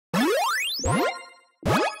So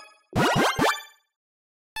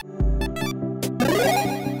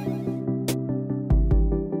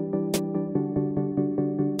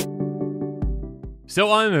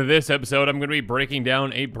on this episode, I'm going to be breaking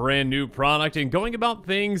down a brand new product and going about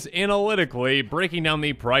things analytically, breaking down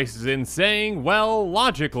the prices and saying, well,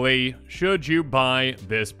 logically, should you buy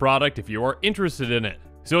this product if you are interested in it?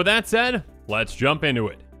 So with that said, let's jump into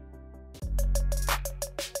it.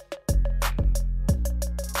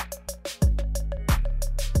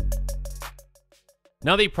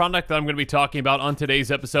 Now, the product that I'm going to be talking about on today's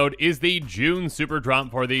episode is the June Superdrop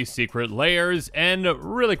for the Secret Lairs. And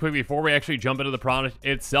really quick, before we actually jump into the product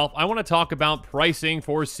itself, I want to talk about pricing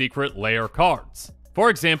for Secret Lair cards. For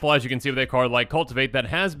example, as you can see with a card like Cultivate that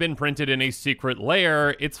has been printed in a Secret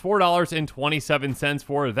Lair, it's $4.27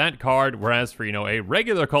 for that card, whereas for, a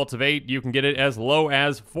regular Cultivate, you can get it as low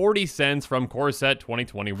as 40 cents from Core Set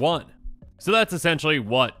 2021. So that's essentially,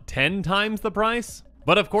 what, 10 times the price?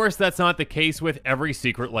 But of course, that's not the case with every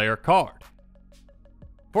Secret Lair card.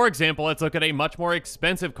 For example, let's look at a much more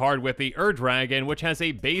expensive card with the Dragon, which has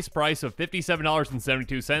a base price of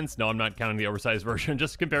 $57.72. No, I'm not counting the oversized version,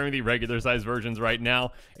 just comparing the regular size versions right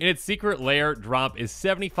now. And its Secret Lair drop is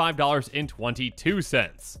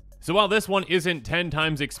 $75.22. So while this one isn't 10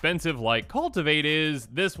 times expensive like Cultivate is,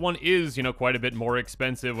 this one is, quite a bit more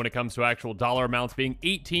expensive when it comes to actual dollar amounts, being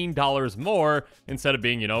 $18 more instead of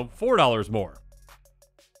being, $4 more.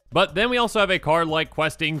 But then we also have a card like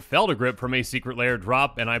Questing Feldegrip from a Secret Lair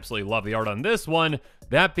drop, and I absolutely love the art on this one.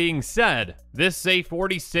 That being said, this is a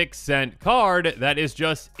 46-cent card that is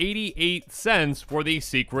just 88 cents for the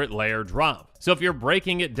Secret Lair drop. So if you're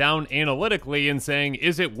breaking it down analytically and saying,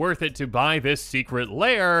 is it worth it to buy this Secret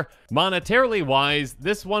Lair, monetarily wise,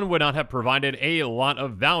 this one would not have provided a lot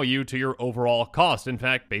of value to your overall cost. In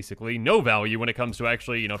fact, basically no value when it comes to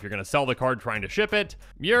actually, if you're going to sell the card trying to ship it,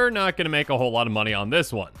 you're not going to make a whole lot of money on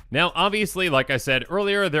this one. Now, obviously, like I said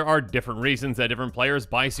earlier, there are different reasons that different players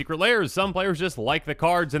buy Secret Lairs. Some players just like the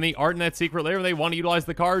cards and the art in that Secret Lair, they want to utilize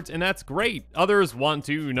the cards, and that's great. Others want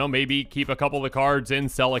to, maybe keep a couple of the cards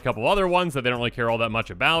and sell a couple other ones that they don't really care all that much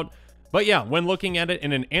about. But yeah, when looking at it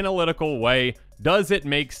in an analytical way, does it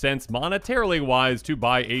make sense monetarily wise to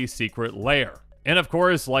buy a Secret Lair? And of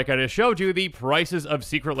course, like I just showed you, the prices of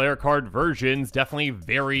Secret Lair card versions definitely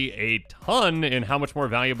vary a ton in how much more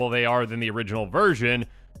valuable they are than the original version.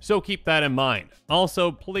 So keep that in mind.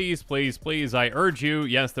 Also, please, please, please, I urge you,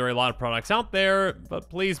 yes, there are a lot of products out there, but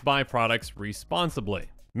please buy products responsibly.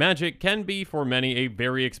 Magic can be, for many, a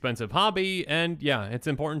very expensive hobby, and yeah, it's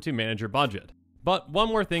important to manage your budget. But one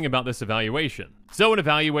more thing about this evaluation. So in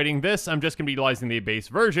evaluating this, I'm just going to be utilizing the base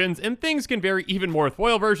versions, and things can vary even more with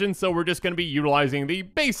foil versions, so we're just going to be utilizing the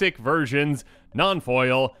basic versions,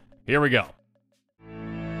 non-foil. Here we go.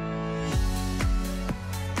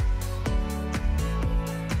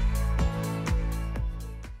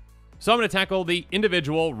 So I'm going to tackle the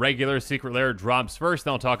individual regular Secret Lair drops first,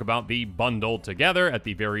 then I'll talk about the bundle together at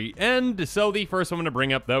the very end. So the first one I'm going to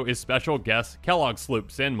bring up, though, is special guest Kellogg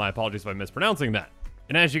Sloops, and my apologies if I'm mispronouncing that.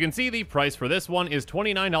 And as you can see, the price for this one is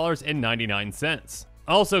 $29.99.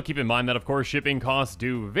 Also, keep in mind that, of course, shipping costs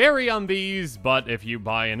do vary on these, but if you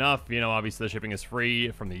buy enough, obviously the shipping is free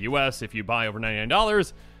from the US. If you buy over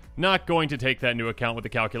 $99, not going to take that into account with the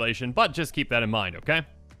calculation, but just keep that in mind, okay?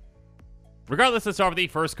 Regardless, let's start with the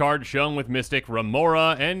first card shown with Mystic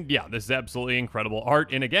Remora, and yeah, this is absolutely incredible art.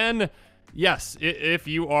 And again, yes, if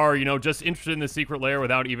you are, just interested in the Secret Lair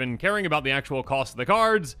without even caring about the actual cost of the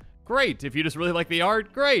cards, great. If you just really like the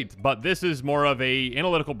art, great. But this is more of a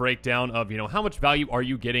analytical breakdown of, how much value are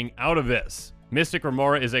you getting out of this? Mystic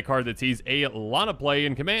Remora is a card that sees a lot of play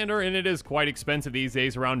in Commander, and it is quite expensive these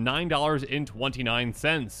days, around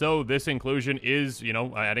 $9.29. So this inclusion is,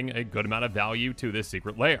 adding a good amount of value to this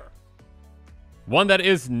Secret Lair. One that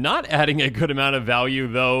is not adding a good amount of value,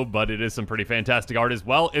 though, but it is some pretty fantastic art as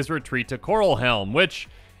well, is Retreat to Coral Helm, which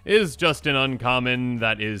is just an uncommon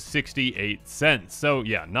that is 68 cents. So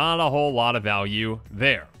yeah, not a whole lot of value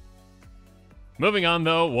there. Moving on,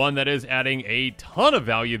 though, one that is adding a ton of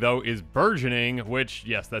value, though, is Burgeoning, which,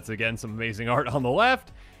 yes, that's again some amazing art on the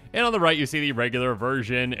left. And on the right, you see the regular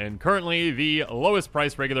version, and currently the lowest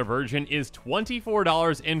price regular version is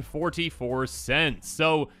 $24.44.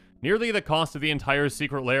 So nearly the cost of the entire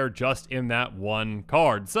Secret Lair just in that one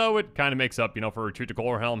card. So it kind of makes up, for Retreat to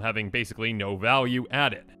Coral Helm having basically no value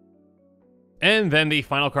added. And then the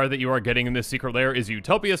final card that you are getting in this Secret Lair is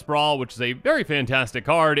Utopia Sprawl, which is a very fantastic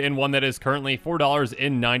card and one that is currently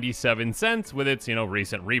 $4.97 with its,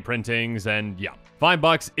 recent reprintings. And yeah,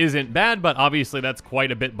 $5 isn't bad, but obviously that's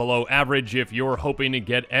quite a bit below average if you're hoping to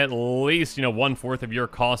get at least, 1/4 of your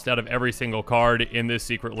cost out of every single card in this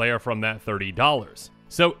Secret Lair from that $30.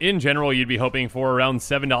 So in general, you'd be hoping for around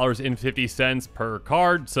 $7.50 per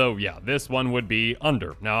card. So yeah, this one would be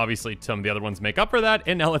under. Now, obviously, some of the other ones make up for that.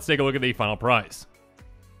 And now let's take a look at the final price.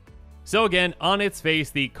 So again, on its face,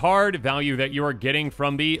 the card value that you are getting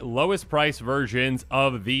from the lowest price versions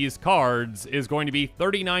of these cards is going to be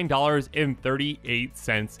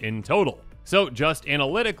 $39.38 in total. So just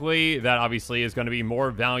analytically, that obviously is going to be more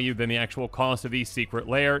value than the actual cost of the Secret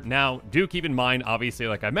Lair. Now, do keep in mind, obviously,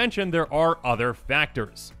 like I mentioned, there are other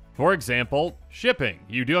factors. For example, shipping.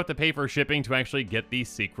 You do have to pay for shipping to actually get the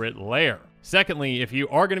Secret Lair. Secondly, if you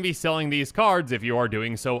are going to be selling these cards, if you are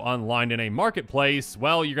doing so online in a marketplace,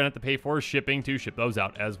 well, you're going to have to pay for shipping to ship those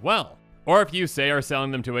out as well. Or if you say are selling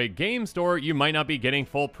them to a game store, you might not be getting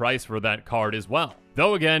full price for that card as well.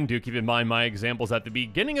 Though again, do keep in mind my examples at the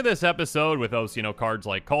beginning of this episode with those, cards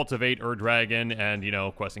like Cultivate, Dragon, and,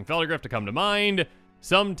 Questing Feldergrift to come to mind.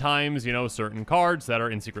 Sometimes, certain cards that are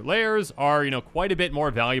in Secret Lairs are, quite a bit more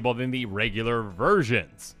valuable than the regular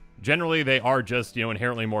versions. Generally, they are just,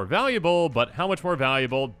 inherently more valuable, but how much more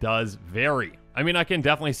valuable does vary. I mean, I can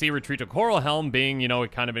definitely see Retreat to Coral Helm being,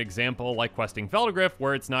 kind of an example like Questing Feldergrift,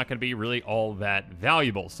 where it's not going to be really all that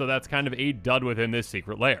valuable. So that's kind of a dud within this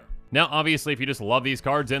Secret Lair. Now, obviously, if you just love these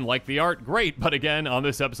cards and like the art, great. But again, on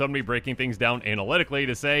this episode, I'm going to be breaking things down analytically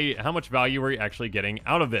to say how much value are you actually getting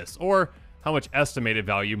out of this, or how much estimated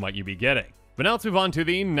value might you be getting. But now let's move on to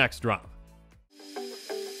the next drop.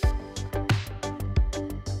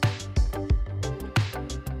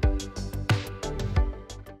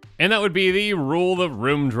 And that would be the Rule the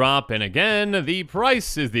Room drop. And again, the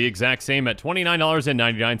price is the exact same at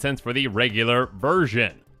 $29.99 for the regular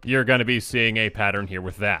version. You're going to be seeing a pattern here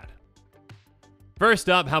with that. First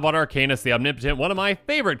up, how about Arcanus the Omnipotent? One of my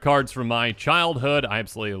favorite cards from my childhood. I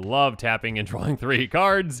absolutely love tapping and drawing 3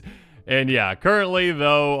 cards. And yeah, currently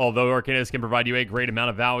though, although Arcanus can provide you a great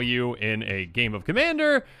amount of value in a game of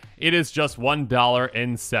Commander, it is just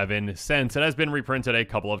 $1.07. It has been reprinted a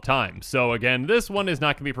couple of times. So again, this one is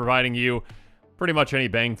not going to be providing you pretty much any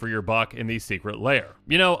bang for your buck in the Secret Lair.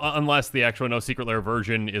 Unless the actual No Secret Lair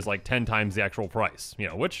version is like 10 times the actual price,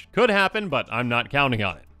 which could happen, but I'm not counting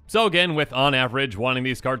on it. So again, with on average wanting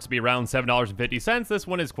these cards to be around $7.50, this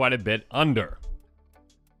one is quite a bit under.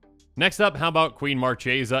 Next up, how about Queen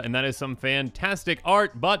Marchesa? And that is some fantastic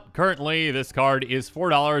art, but currently this card is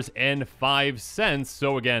 $4.05.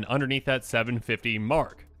 So again, underneath that $7.50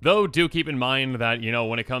 mark. Though do keep in mind that,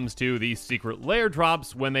 when it comes to these Secret Lair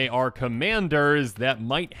drops, when they are commanders, that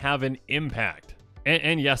might have an impact.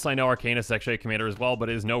 And yes, I know Arcanus is actually a commander as well, but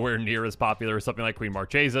is nowhere near as popular as something like Queen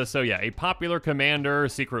Marchesa. So yeah, a popular commander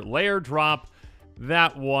Secret Lair drop,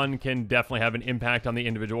 that one can definitely have an impact on the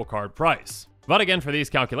individual card price. But again, for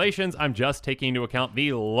these calculations, I'm just taking into account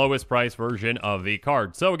the lowest price version of the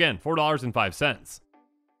card. So again, $4.05.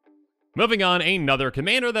 Moving on, another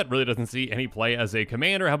commander that really doesn't see any play as a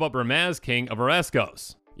commander. How about Bramaz, King of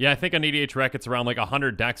Oreskos? Yeah, I think on EDH Rec it's around like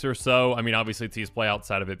 100 decks or so. I mean, obviously it sees play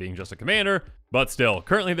outside of it being just a commander, but still.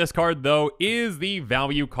 Currently this card, though, is the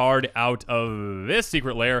value card out of this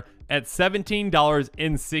Secret Lair at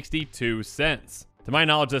 $17.62. To my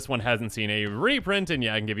knowledge, this one hasn't seen a reprint, and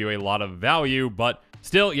yeah, I can give you a lot of value, but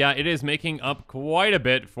still, yeah, it is making up quite a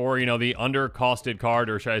bit for, the under-costed card,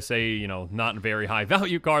 or should I say, not very high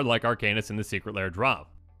value card like Arcanus in the Secret Lair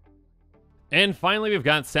drop. And finally, we've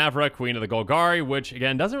got Savra, Queen of the Golgari, which,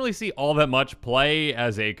 again, doesn't really see all that much play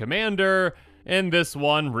as a commander, and this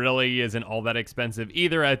one really isn't all that expensive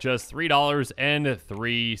either at just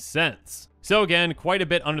 $3.03. So again, quite a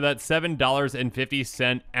bit under that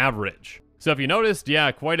 $7.50 average. So if you noticed,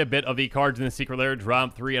 yeah, quite a bit of the cards in the Secret Lair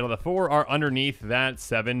drop, 3 out of the 4 are underneath that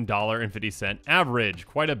 $7.50 average.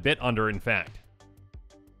 Quite a bit under, in fact.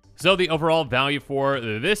 So the overall value for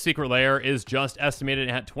this Secret Lair is just estimated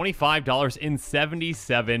at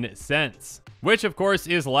 $25.77, which of course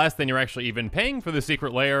is less than you're actually even paying for the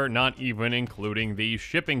Secret Lair, not even including the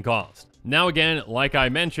shipping cost. Now again, like I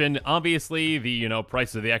mentioned, obviously the,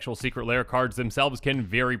 prices of the actual Secret Lair cards themselves can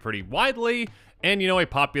vary pretty widely, and, a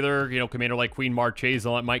popular, commander like Queen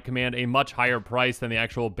Marchesa might command a much higher price than the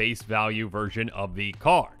actual base value version of the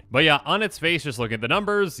card. But yeah, on its face, just looking at the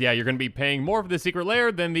numbers, yeah, you're going to be paying more for the Secret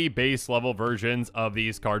Lair than the base level versions of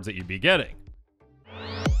these cards that you'd be getting.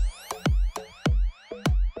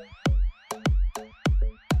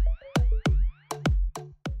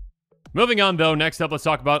 Moving on though, next up let's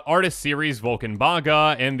talk about Artist Series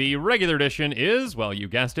Volkenbaga, and the regular edition is, well, you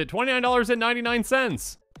guessed it,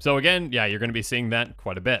 $29.99. So again, yeah, you're going to be seeing that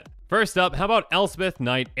quite a bit. First up, how about Elspeth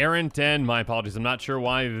Knight Errant? And my apologies, I'm not sure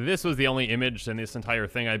why this was the only image in this entire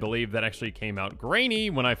thing, I believe, that actually came out grainy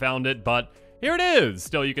when I found it, but here it is!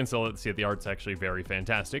 Still, you can still see that the art's actually very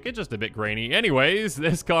fantastic. It's just a bit grainy. Anyways,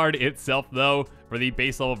 this card itself, though, for the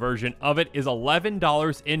base level version of it is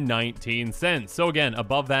 $11.19. So again,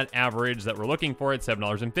 above that average that we're looking for at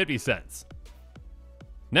 $7.50.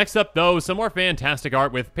 Next up, though, some more fantastic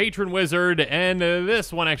art with Patron Wizard, and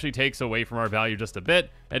this one actually takes away from our value just a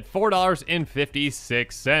bit at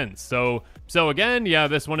 $4.56. So again, yeah,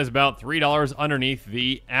 this one is about $3 underneath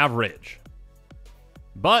the average.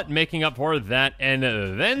 But making up for that and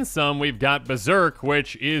then some, we've got Berserk,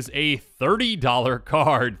 which is a $30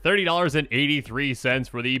 card, $30.83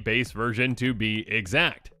 for the base version to be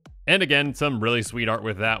exact. And again, some really sweet art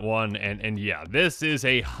with that one, and yeah, this is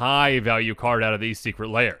a high value card out of these Secret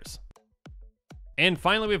Lairs. And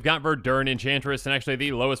finally, we've got Verdurn Enchantress, and actually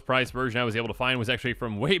the lowest price version I was able to find was actually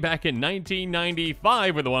from way back in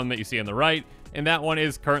 1995 with the one that you see on the right, and that one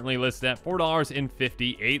is currently listed at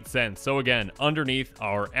 $4.58, so again, underneath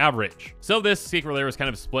our average. So this Secret Lair is kind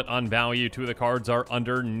of split on value. Two of the cards are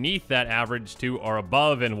underneath that average, two are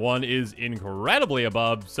above, and one is incredibly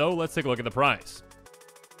above, so let's take a look at the price.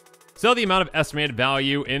 So the amount of estimated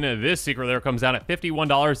value in this Secret Lair comes out at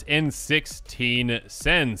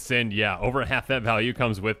 $51.16, and yeah, over half that value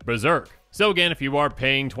comes with Berserk. So again, if you are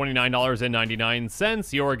paying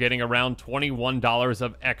 $29.99, you're getting around $21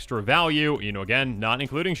 of extra value, you know, again, not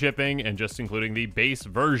including shipping and just including the base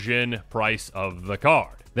version price of the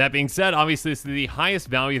card. That being said, obviously this is the highest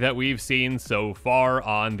value that we've seen so far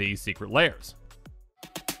on the Secret Lairs.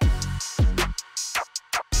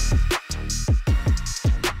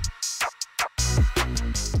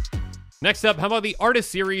 Next up, how about the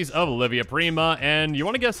Artist Series of Olivia Prima? And you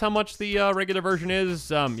want to guess how much the regular version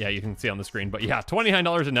is? Yeah, you can see on the screen, but yeah,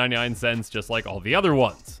 $29.99, just like all the other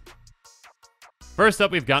ones. First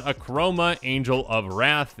up, we've got a Chroma Angel of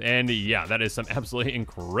Wrath, and yeah, that is some absolutely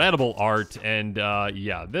incredible art. And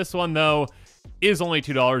yeah, this one, though, is only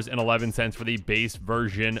 $2.11 for the base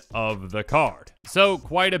version of the card. So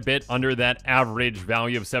quite a bit under that average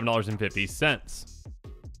value of $7.50.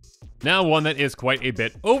 Now, one that is quite a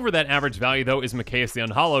bit over that average value, though, is Mikaeus the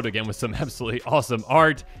Unhallowed, again with some absolutely awesome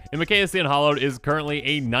art. And Mikaeus the Unhallowed is currently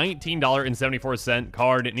a $19.74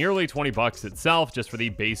 card, nearly 20 bucks itself, just for the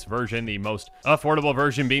base version, the most affordable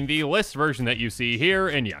version being the list version that you see here,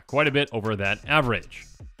 and yeah, quite a bit over that average.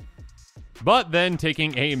 But then,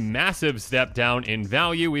 taking a massive step down in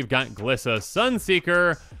value, we've got Glissa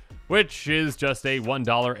Sunseeker, which is just a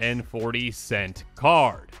 $1.40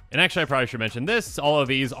 card. And actually, I probably should mention this, all of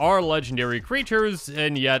these are legendary creatures,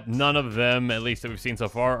 and yet none of them, at least that we've seen so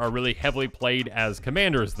far, are really heavily played as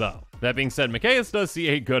commanders, though. That being said, Mikaeus does see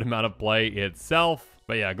a good amount of play itself,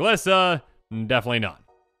 but yeah, Glissa, definitely not.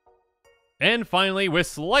 And finally, with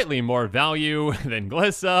slightly more value than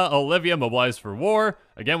Glissa, Olivia Mobilized for War,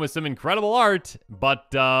 again with some incredible art,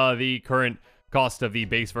 but the current cost of the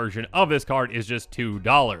base version of this card is just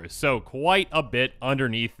 $2, so quite a bit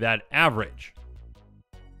underneath that average.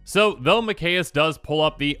 So, though Mikaeus does pull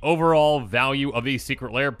up the overall value of the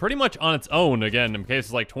Secret Lair pretty much on its own, again, Mikaeus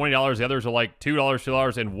is like $20, the others are like $2,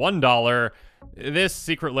 $2, and $1, this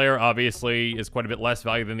Secret Lair obviously is quite a bit less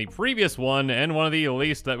value than the previous one, and one of the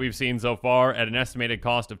least that we've seen so far at an estimated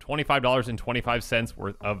cost of $25.25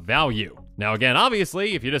 worth of value. Now again,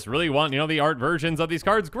 obviously, if you just really want, the art versions of these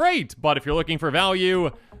cards, great, but if you're looking for value,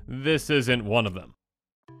 this isn't one of them.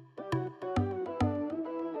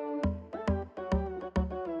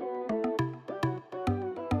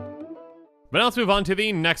 But now let's move on to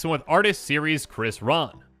the next one with Artist Series Chris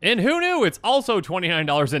Ron. And who knew? It's also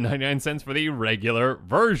 $29.99 for the regular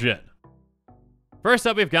version. First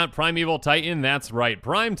up, we've got Primeval Titan. That's right,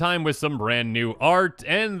 Prime Time with some brand new art.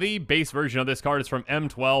 And the base version of this card is from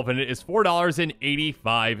M12, and it is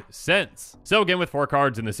 $4.85. So again, with 4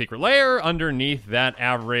 cards in the Secret Lair, underneath that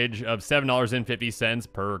average of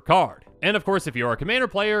 $7.50 per card. And of course, if you're a Commander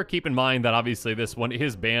player, keep in mind that obviously this one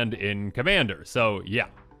is banned in Commander. So yeah.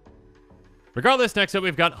 Regardless, next up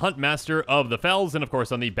we've got Huntmaster of the Fells, and of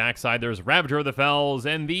course on the backside there's Ravager of the Fells,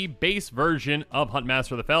 and the base version of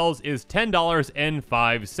Huntmaster of the Fells is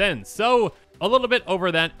 $10.05, so a little bit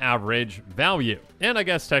over that average value. And I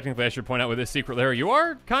guess technically I should point out with this Secret Lair, you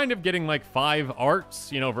are kind of getting like 5 arts,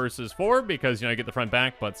 versus 4, because, you get the front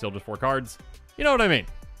back, but still just 4 cards. You know what I mean?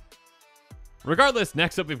 Regardless,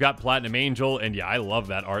 next up we've got Platinum Angel, and yeah, I love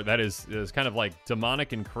that art. That is kind of like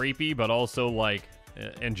demonic and creepy, but also like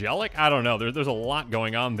angelic. I don't know. There's a lot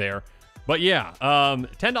going on there. But yeah,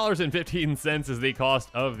 $10.15 is the cost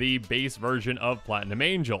of the base version of Platinum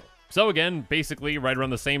Angel. So again, basically right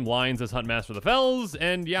around the same lines as Huntmaster of the Fells,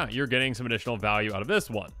 and yeah, you're getting some additional value out of this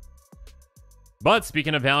one. But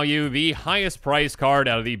speaking of value, the highest price card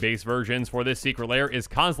out of the base versions for this Secret Lair is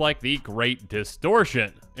Kozilek the Great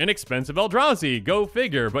Distortion. An expensive Eldrazi, go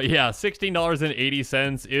figure. But yeah,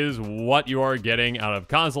 $16.80 is what you are getting out of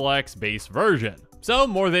Kozilek's base version. So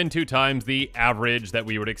more than 2 times the average that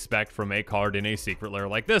we would expect from a card in a Secret Lair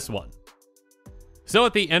like this one. So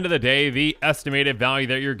at the end of the day, the estimated value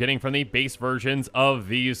that you're getting from the base versions of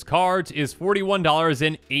these cards is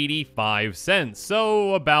 $41.85.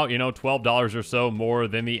 So about, $12 or so more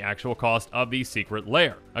than the actual cost of the Secret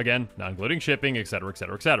Lair. Again, not including shipping, etc.,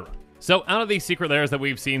 etc., etc. So out of the Secret Lairs that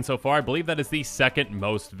we've seen so far, I believe that is the second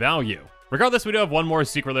most value. Regardless, we do have one more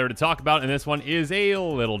Secret Lair to talk about, and this one is a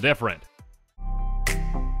little different.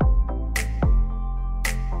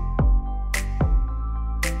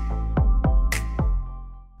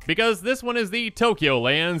 Because this one is the Tokyo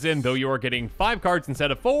lands, and though you are getting 5 cards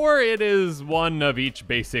instead of 4, it is one of each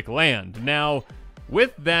basic land. Now,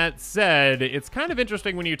 with that said, it's kind of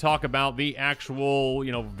interesting when you talk about the actual,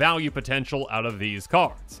 value potential out of these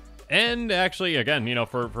cards. And actually, again,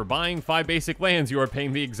 for buying 5 basic lands, you are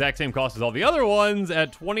paying the exact same cost as all the other ones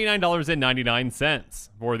at $29.99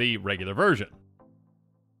 for the regular version.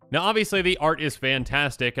 Now, obviously, the art is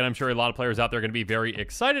fantastic, and I'm sure a lot of players out there are going to be very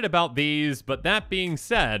excited about these, but that being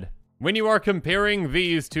said, when you are comparing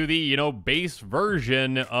these to the, base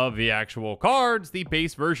version of the actual cards, the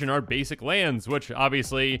base version are basic lands, which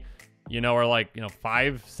obviously, are like,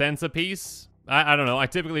 5 cents a piece. I don't know. I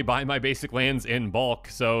typically buy my basic lands in bulk,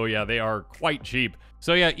 so yeah, they are quite cheap.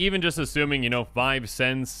 So yeah, even just assuming, 5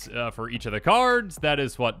 cents for each of the cards, that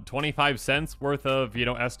is what, 25 cents worth of,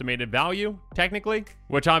 estimated value, technically?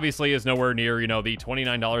 Which obviously is nowhere near, the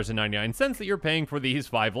 $29.99 that you're paying for these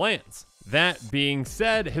 5 lands. That being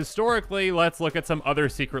said, historically, let's look at some other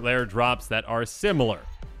Secret Lair drops that are similar.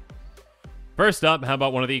 First up, how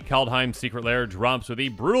about one of the Kaldheim Secret Lair drops with the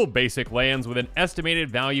Brutal Basic lands with an estimated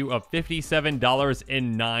value of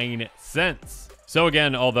 $57.09. So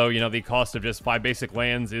again, although, the cost of just 5 basic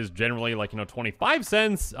lands is generally like, 25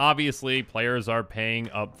 cents, obviously players are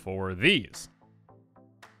paying up for these.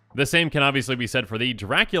 The same can obviously be said for the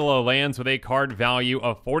Dracula lands with a card value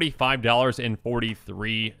of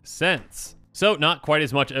 $45.43. So not quite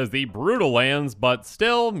as much as the Brutal lands, but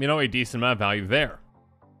still, a decent amount of value there.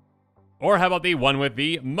 Or how about the one with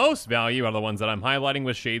the most value out of the ones that I'm highlighting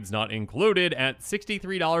with shades not included at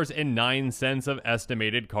 $63.09 of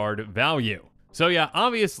estimated card value. So yeah,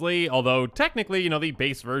 obviously, although technically, the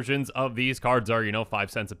base versions of these cards are,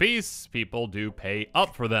 5 cents a piece, people do pay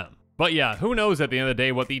up for them. But yeah, who knows at the end of the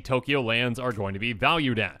day what the Tokyo lands are going to be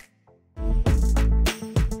valued at.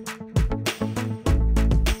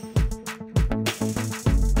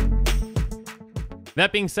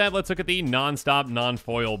 That being said, let's look at the non-stop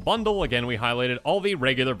non-foil bundle. Again, we highlighted all the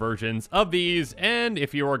regular versions of these, and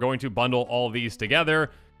if you are going to bundle all these together,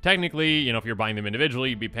 technically, if you're buying them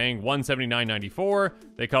individually, you'd be paying $179.94.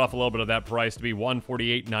 They cut off a little bit of that price to be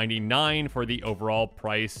 $148.99 for the overall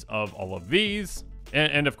price of all of these.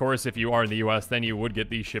 And of course, if you are in the US, then you would get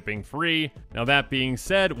the shipping free. Now, that being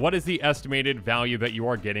said, what is the estimated value that you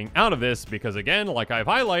are getting out of this? Because again, like I've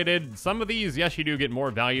highlighted, some of these, yes, you do get more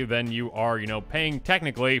value than you are, paying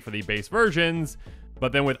technically for the base versions,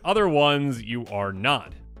 but then with other ones, you are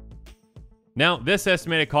not. Now, this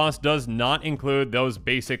estimated cost does not include those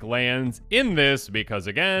basic lands in this because,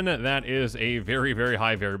 again, that is a very, very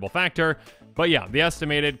high variable factor. But yeah, the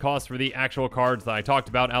estimated cost for the actual cards that I talked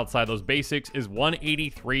about outside those basics is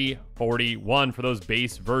 $183.41 for those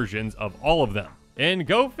base versions of all of them. And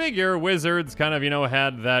go figure, Wizards kind of,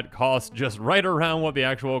 had that cost just right around what the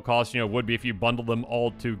actual cost, would be if you bundled them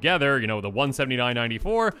all together, the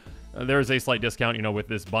 $179.94. There's a slight discount, with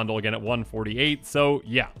this bundle again at $148. So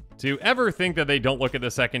yeah, to ever think that they don't look at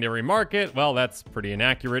the secondary market, well, that's pretty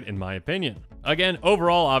inaccurate in my opinion. Again,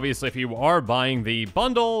 overall, obviously, if you are buying the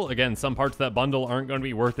bundle, again, some parts of that bundle aren't going to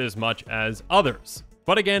be worth as much as others.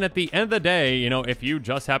 But again, at the end of the day, if you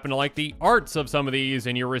just happen to like the arts of some of these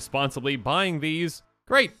and you're responsibly buying these,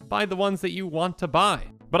 great, buy the ones that you want to buy.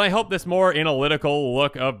 But I hope this more analytical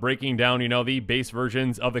look of breaking down, the base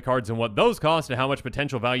versions of the cards and what those cost and how much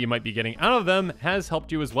potential value you might be getting out of them has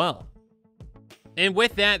helped you as well. And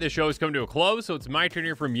with that, the show is coming to a close, so it's my turn to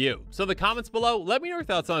hear from you. So in the comments below, let me know your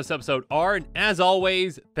thoughts on this episode are, and as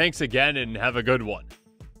always, thanks again and have a good one.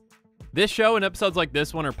 This show and episodes like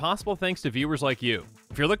this one are possible thanks to viewers like you.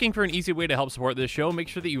 If you're looking for an easy way to help support this show, make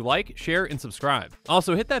sure that you like, share, and subscribe.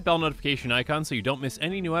 Also, hit that bell notification icon so you don't miss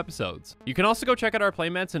any new episodes. You can also go check out our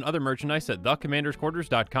playmats and other merchandise at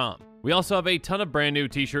thecommandersquarters.com. We also have a ton of brand new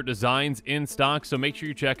t-shirt designs in stock, so make sure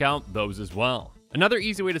you check out those as well. Another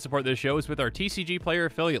easy way to support this show is with our TCG Player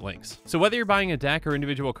affiliate links. So whether you're buying a deck or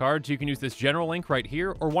individual cards, you can use this general link right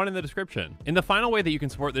here or one in the description. And the final way that you can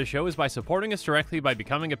support this show is by supporting us directly by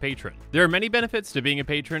becoming a patron. There are many benefits to being a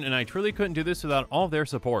patron, and I truly couldn't do this without all of their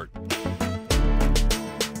support.